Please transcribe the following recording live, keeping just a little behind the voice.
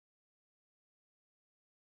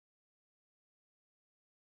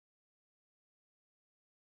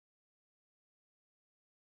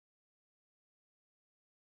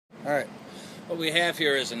All right. What we have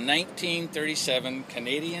here is a 1937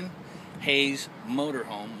 Canadian Hayes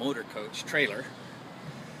motorhome, motor coach trailer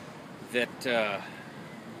that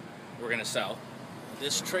we're going to sell.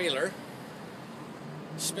 This trailer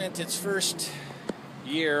spent its first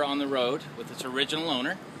year on the road with its original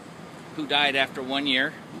owner, who died after 1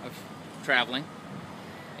 year of traveling,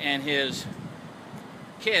 and his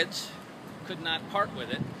kids could not part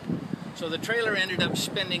with it. So the trailer ended up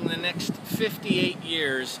spending the next 58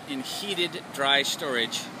 years in heated, dry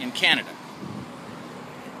storage in Canada.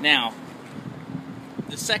 Now,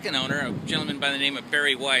 the second owner, a gentleman by the name of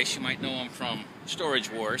Barry Weiss, you might know him from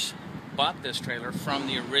Storage Wars, bought this trailer from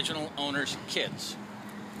the original owner's kids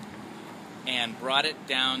and brought it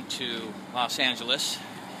down to Los Angeles,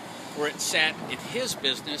 where it sat at his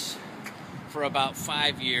business for about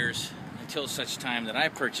 5 years until such time that I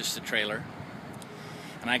purchased the trailer.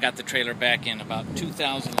 And I got the trailer back in about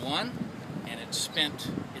 2001, and it spent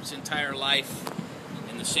its entire life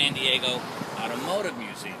in the San Diego Automotive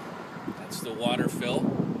Museum. That's the water fill,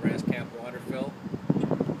 brass cap water fill.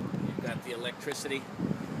 You've got the electricity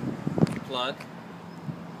plug.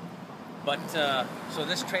 But, so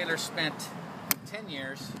this trailer spent 10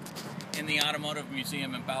 years in the Automotive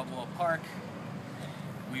Museum in Balboa Park.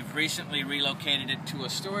 We've recently relocated it to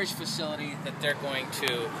a storage facility that they're going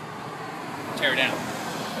to tear down.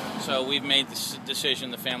 So we've made this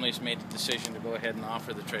decision, the family's made the decision to go ahead and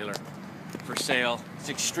offer the trailer for sale. It's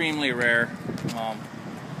extremely rare.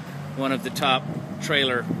 One of the top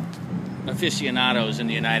trailer aficionados in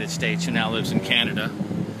the United States, who now lives in Canada,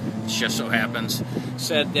 it just so happens,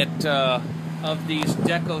 said that of these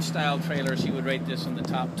deco-style trailers, he would rate this in the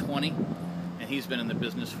top 20, and he's been in the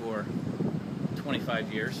business for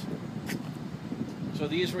 25 years. So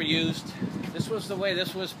these were used, this was the way,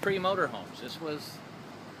 this was pre-motorhomes. This was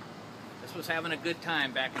having a good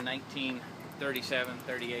time back in 1937,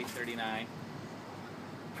 38, 39,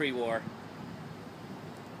 pre-war.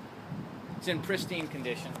 It's in pristine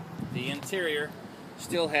condition. The interior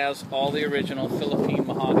still has all the original Philippine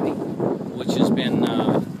mahogany, which has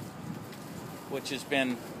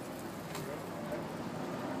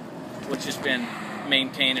been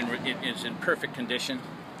maintained and is in perfect condition.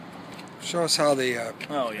 Show us how the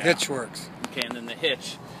hitch works. Okay, and then the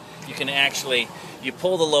hitch, you can actually, you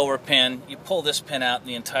pull the lower pin, you pull this pin out, and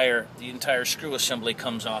the entire screw assembly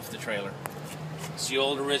comes off the trailer. It's the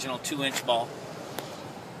old original 2-inch ball.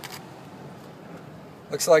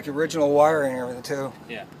 Looks like original wiring and everything too.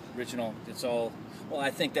 Yeah, original. It's all, well,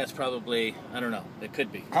 I think that's probably, I don't know, it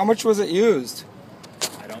could be. How much was it used?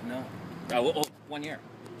 I don't know. Oh, 1 year.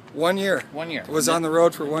 1 year? 1 year. It was on the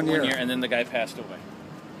road for 1 year. 1 year, and then the guy passed away.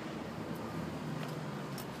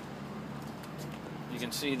 You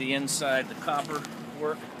can see the inside, the copper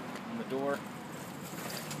work on the door.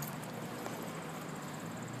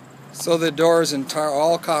 So the door is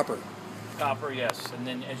all copper? Copper, yes. And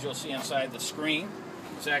then as you'll see inside, the screen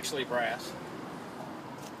is actually brass.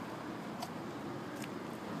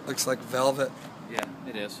 Looks like velvet. Yeah,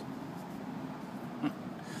 it is.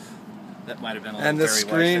 That might have been a little. And the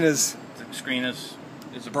screen is... The screen is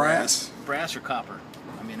a brass? Brass or copper?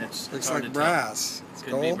 I mean, it's looks hard like to brass. tell. It's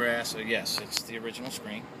Could gold? be brass. Yes, it's the original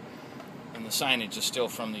screen. And the signage is still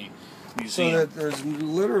from the museum. So that there's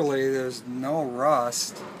no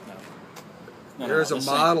rust. No, There's a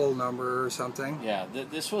model number or something. Yeah,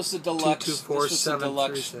 this was the deluxe.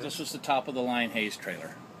 224736. This was the top of the line Hayes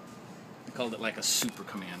trailer. They called it like a Super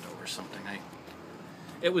Commando or something.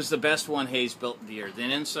 It was the best one Hayes built in the year.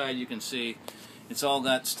 Then inside you can see it's all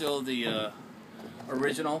got still the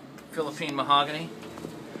original Philippine mahogany.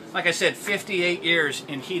 Like I said, 58 years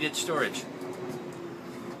in heated storage.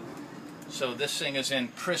 So this thing is in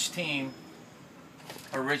pristine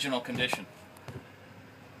original condition.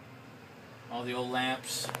 All the old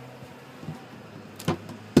lamps,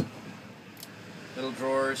 little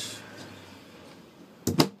drawers.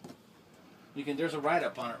 There's a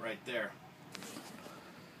write-up on it right there.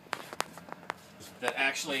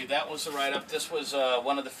 That was the write-up. This was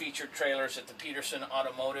one of the featured trailers at the Peterson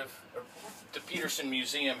the Peterson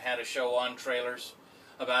Museum had a show on trailers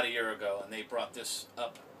about a year ago, and they brought this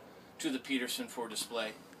up to the Peterson for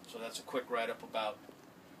display. So that's a quick write-up about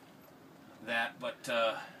that. But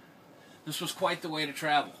this was quite the way to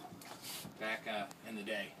travel back in the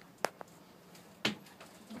day.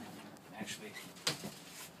 Actually,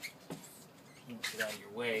 get out of your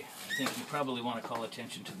way. I think you probably want to call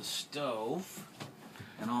attention to the stove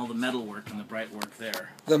and all the metal work and the bright work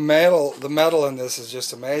there. The metal in this is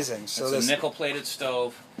just amazing. So it's a nickel-plated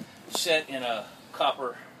stove set in a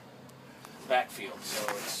copper backfield, so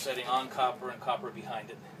it's setting on copper and copper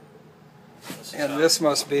behind it. And this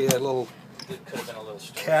must be a little it could have been a little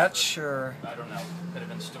storage. Catch or I don't know. Could have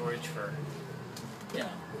been storage for, you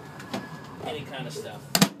know, any kind of stuff.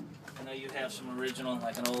 I know you have some original,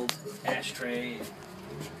 like an old ashtray.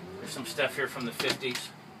 There's some stuff here from the 50s.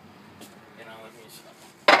 You know,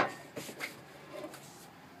 it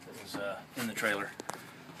was in the trailer.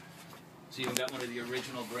 So you even got one of the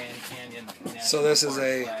original Grand Canyon National So this is Park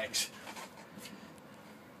a flags.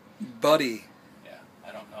 Buddy. Yeah,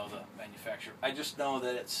 I don't know the manufacturer. I just know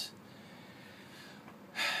that it's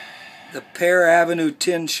The Pear Avenue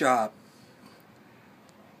Tin Shop.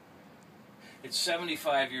 it's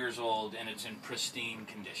 75 years old and it's in pristine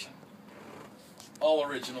condition. All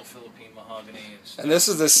original Philippine mahogany. And this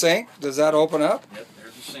is the sink. Does that open up? Yep,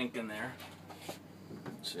 there's a sink in there.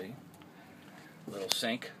 Let's see. Little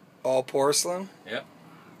sink. All porcelain. Yep.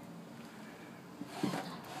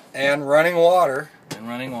 And running water. And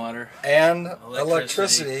running water. And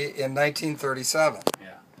electricity in 1937.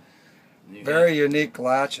 Yeah. Very unique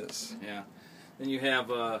latches. Yeah. Then you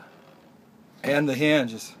have And the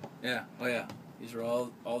hinges. yeah, oh yeah. These are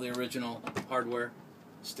all the original hardware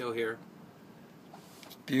still here.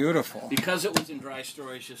 Beautiful. Because it was in dry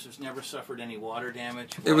storage, this has never suffered any water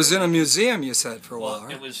damage. It was in a museum, you said, for a while, Well,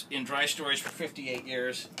 right? it was in dry storage for 58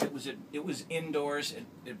 years. It was indoors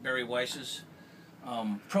at Barry Weiss's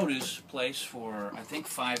produce place for, I think,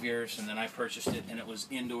 5 years, and then I purchased it, and it was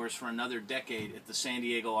indoors for another decade at the San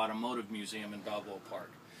Diego Automotive Museum in Balboa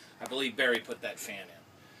Park. I believe Barry put that fan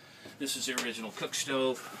in. This is the original cook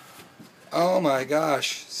stove. Oh my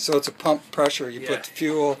gosh. So it's a pump pressure. You put the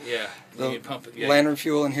fuel, Yeah. the You pump it, yeah. lantern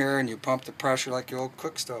fuel in here, and you pump the pressure like your old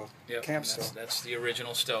cook stove, Yep, camp that's, stove. that's the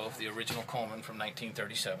original stove, the original Coleman from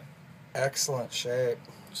 1937. Excellent shape.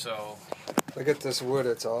 So Look at this wood.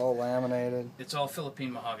 It's all laminated. it's all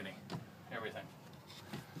Philippine mahogany, everything.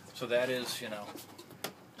 So that is, you know,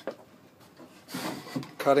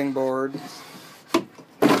 Cutting board.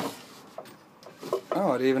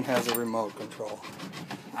 Oh, it even has a remote control.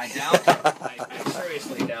 I doubt, I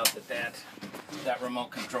seriously doubt that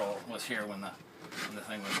remote control was here when the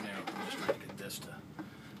thing was new. I'm just trying to get this to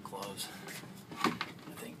close. I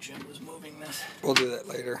think Jim was moving this. We'll do that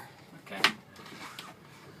later. Okay.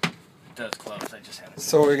 It does close. I just had it.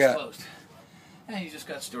 So we got closed. And you just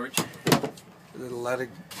got storage. the leaded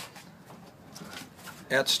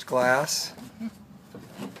etched glass, a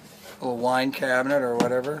little wine cabinet or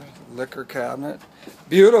whatever, liquor cabinet.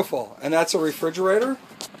 Beautiful. And that's a refrigerator?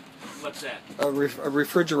 What's that? A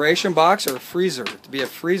refrigeration box or a freezer? To be a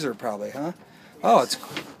freezer probably, huh? Oh,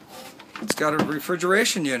 it's got a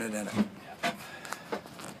refrigeration unit in it.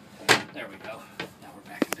 There we go. Now we're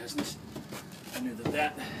back in business. I knew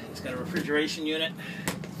that it's got a refrigeration unit.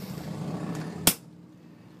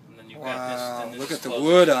 And then you've got this. Wow, Then this look is at the closed.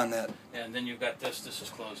 wood on that. And then you've got this. This is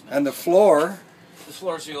closed now. And the floor. This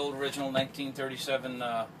floor's the old original 1937,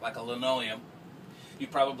 like a linoleum.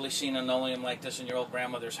 You've probably seen a linoleum like this in your old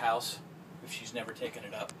grandmother's house, if she's never taken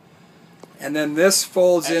it up. And then this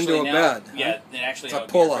folds into a now, bed. Yeah, actually, It's a your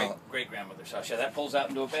pull-out. great-grandmother's house. Yeah, that pulls out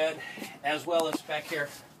into a bed, as well as back here.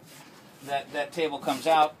 That table comes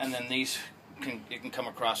out, and then these you can come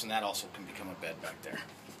across, and that also can become a bed back there.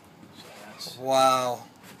 Wow.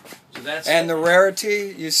 So that's And the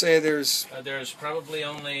rarity, you say there's... there's probably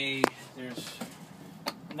only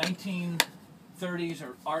 1930s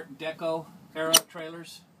or Art Deco era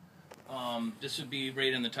trailers. This would be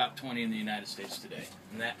right in the top 20 in the United States today.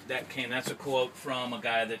 And that's a quote from a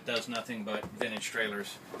guy that does nothing but vintage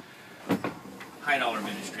trailers. High dollar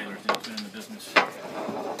vintage trailers. And he's been in the business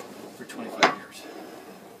for 25 years.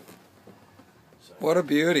 So, What a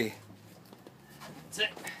beauty. that's it.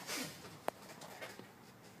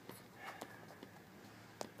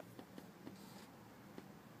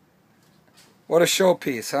 What a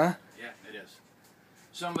showpiece, huh? Yeah, it is.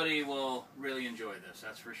 Somebody will really enjoy this,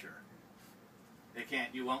 that's for sure.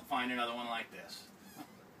 You won't find another one like this.